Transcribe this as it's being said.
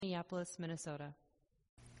Minneapolis, Minnesota.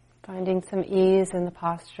 Finding some ease in the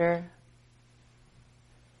posture.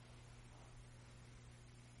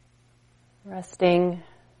 Resting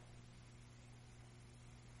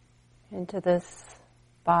into this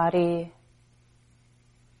body.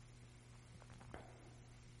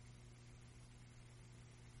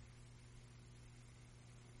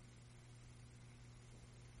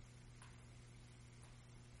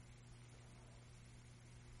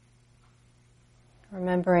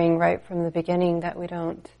 Remembering right from the beginning that we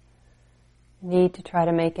don't need to try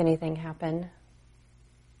to make anything happen.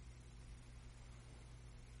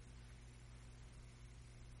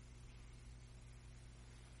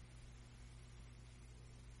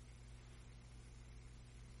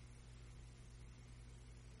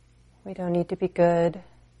 We don't need to be good.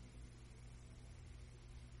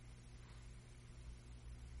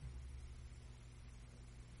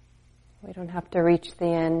 We don't have to reach the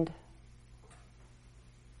end.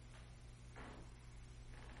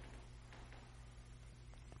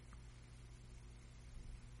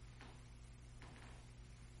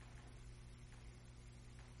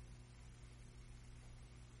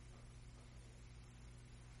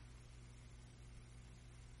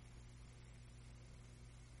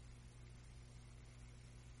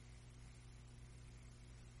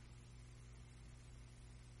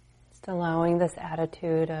 Just allowing this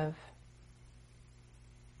attitude of,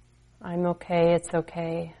 I'm okay, it's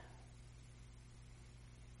okay.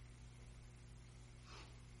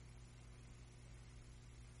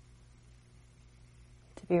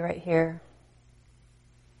 To be right here.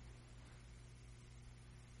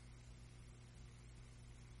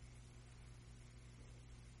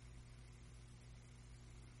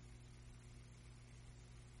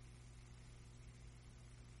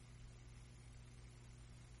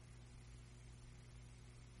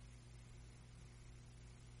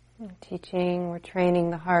 Teaching, we're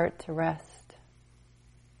training the heart to rest.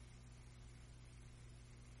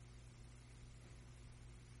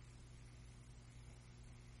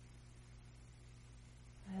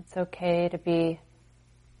 It's okay to be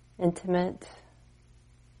intimate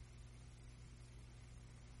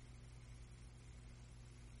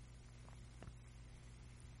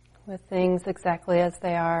with things exactly as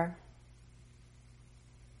they are.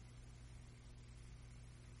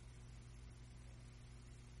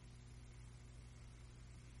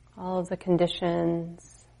 All of the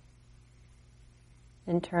conditions,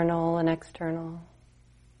 internal and external.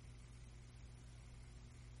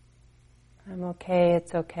 I'm okay,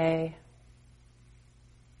 it's okay.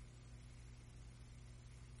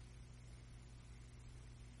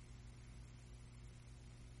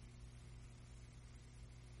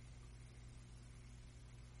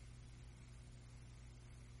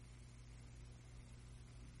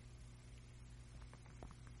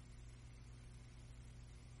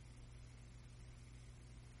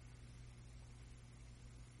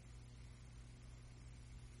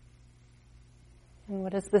 And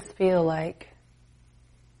what does this feel like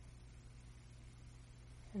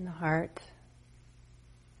in the heart?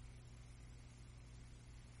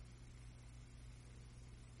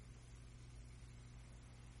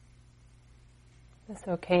 This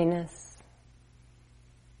okayness.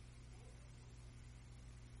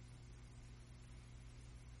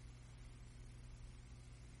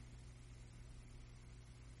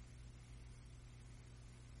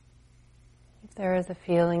 If there is a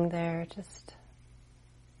feeling there, just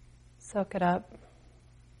soak it up.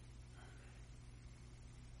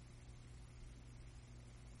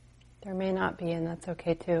 There may not be, and that's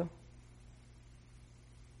okay too.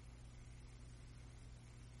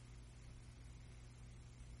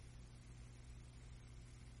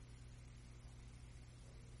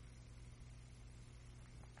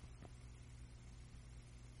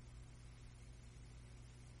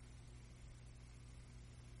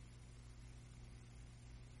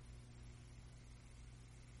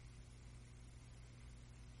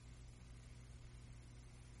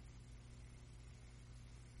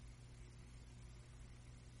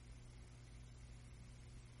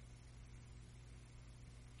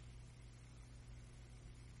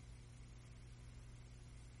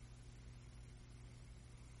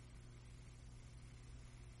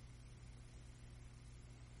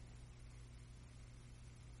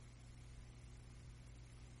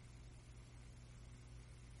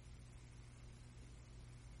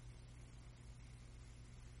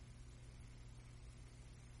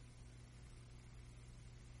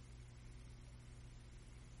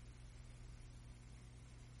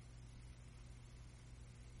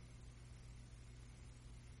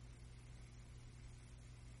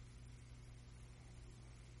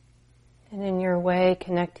 And in your way,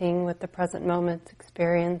 connecting with the present moment's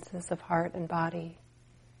experiences of heart and body.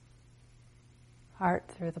 Heart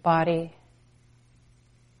through the body.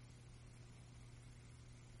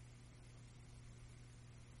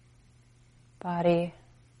 Body.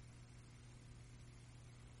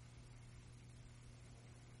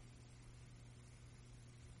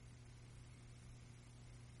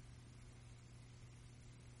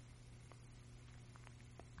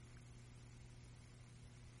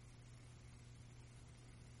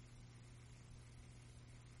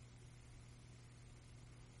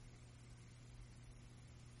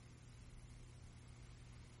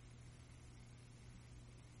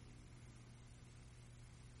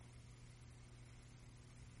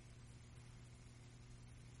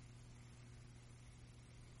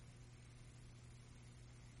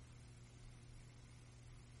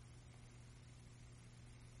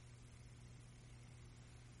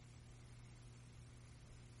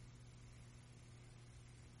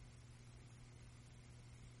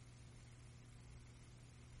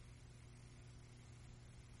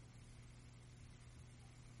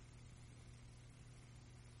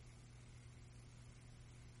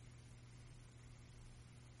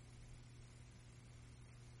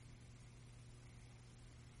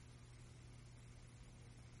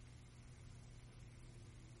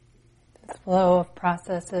 This flow of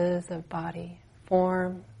processes of body,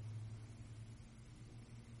 form,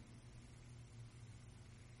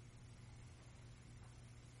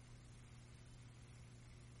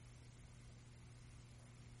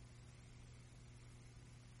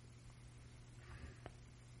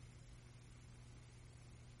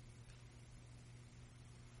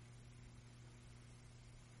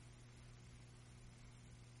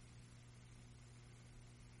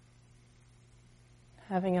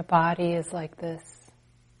 having a body is like this.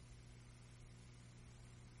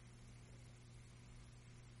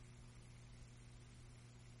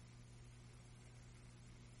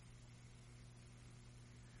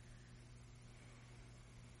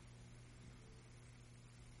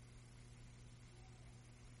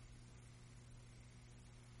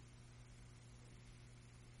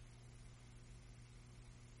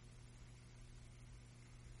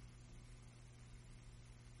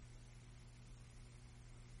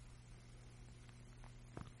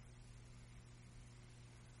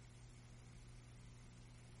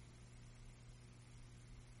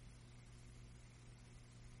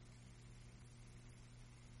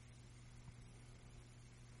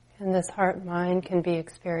 And this heart-mind can be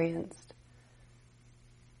experienced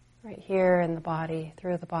right here in the body,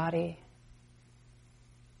 through the body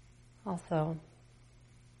also.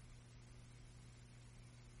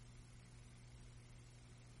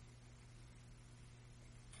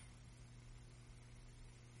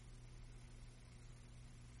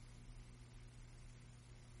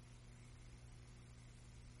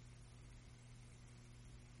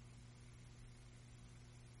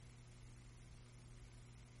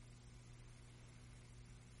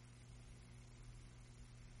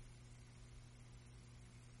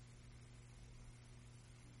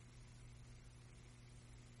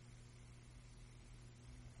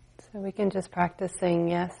 So we can just practice saying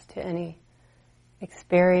yes to any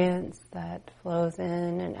experience that flows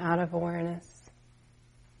in and out of awareness.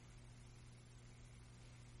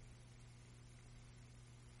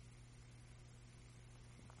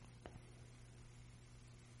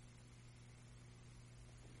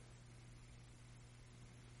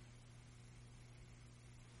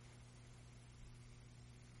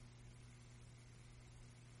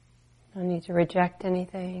 No need to reject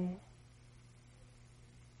anything.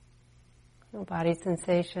 No body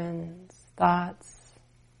sensations, thoughts,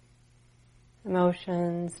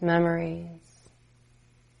 emotions, memories,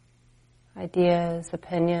 ideas,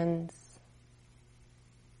 opinions.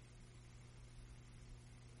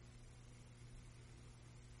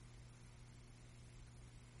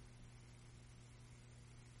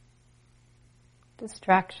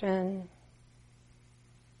 Distraction.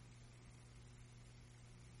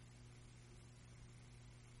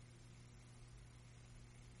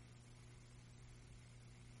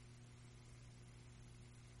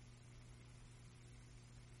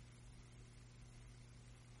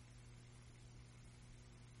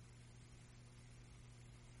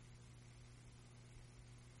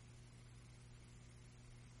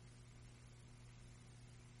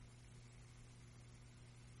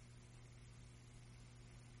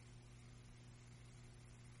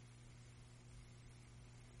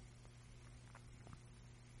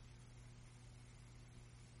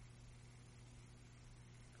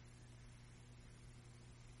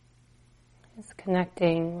 Just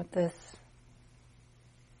connecting with this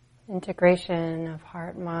integration of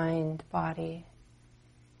heart, mind, body,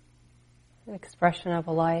 the expression of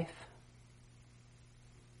a life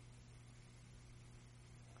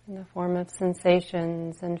in the form of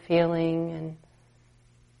sensations and feeling and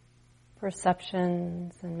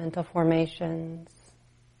perceptions and mental formations,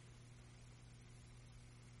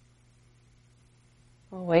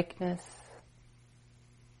 awakeness.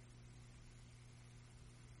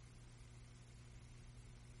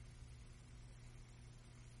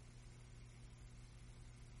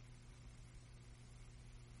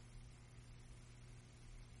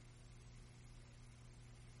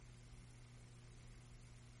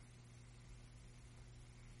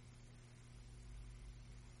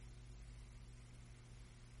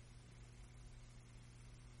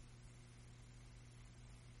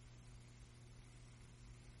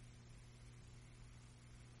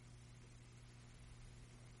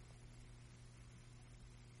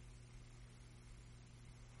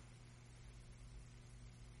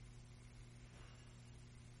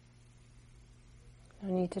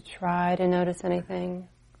 No need to try to notice anything.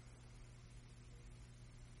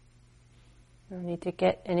 No need to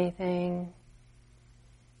get anything.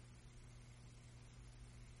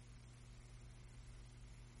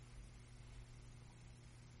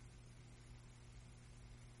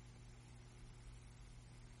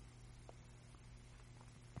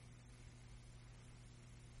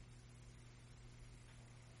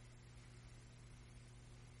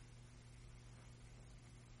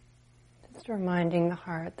 Just reminding the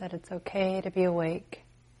heart that it's okay to be awake.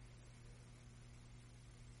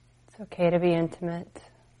 It's okay to be intimate.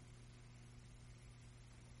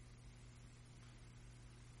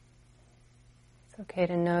 It's okay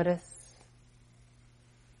to notice.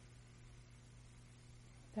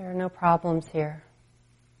 There are no problems here.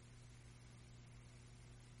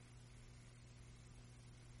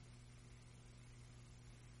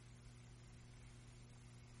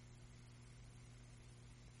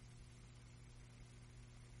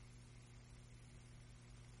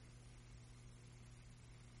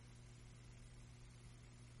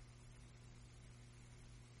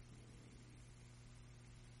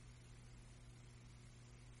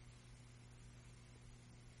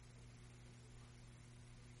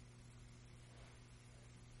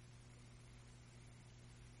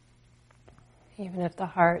 Even if the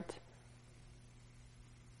heart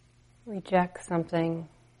rejects something,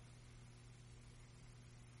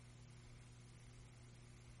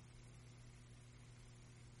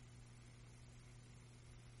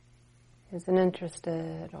 isn't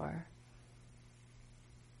interested or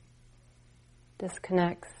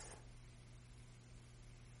disconnects,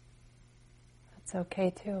 that's okay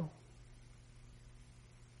too.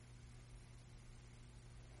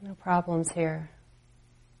 No problems here.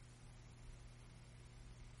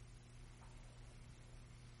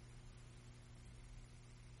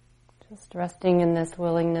 Just resting in this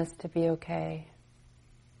willingness to be okay.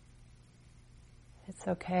 It's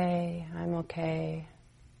okay, I'm okay.